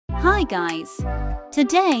Hi guys!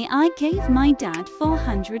 Today I gave my dad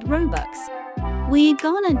 400 Robux. We're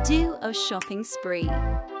gonna do a shopping spree.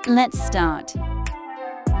 Let's start.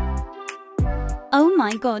 Oh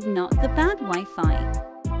my god, not the bad Wi-Fi.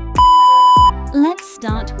 Let's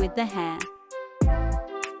start with the hair.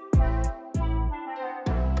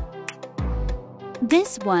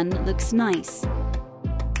 This one looks nice.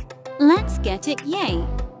 Let's get it, yay!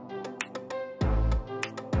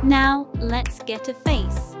 Now, let's get a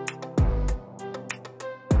face.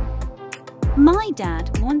 My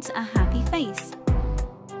dad wants a happy face.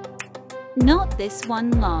 Not this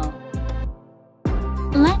one, lol.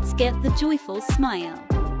 Let's get the joyful smile.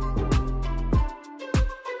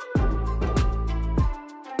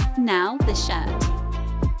 Now the shirt.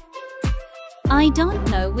 I don't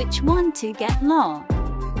know which one to get, lol.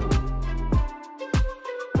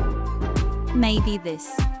 Maybe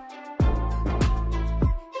this.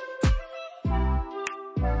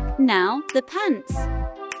 Now the pants.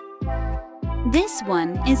 This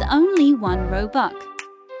one is only 1 Robux.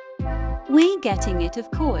 We're getting it, of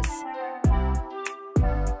course.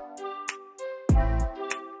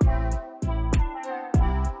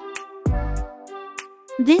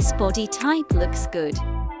 This body type looks good.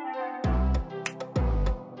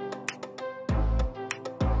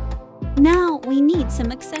 Now we need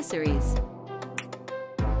some accessories.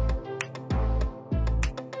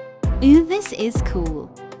 Ooh, this is cool.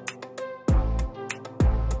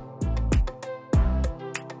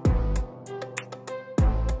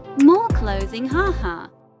 More clothing, haha.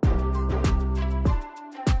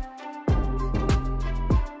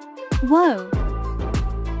 Whoa.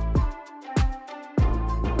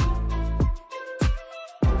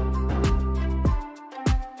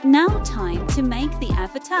 Now time to make the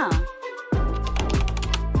avatar.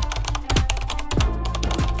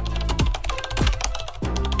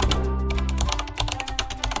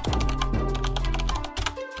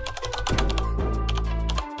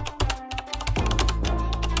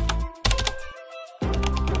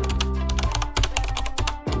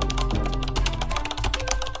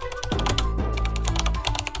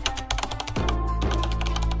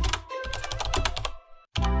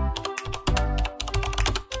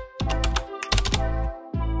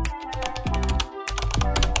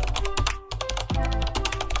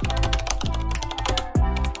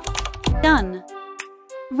 Done.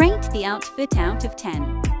 Rate the outfit out of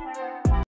 10.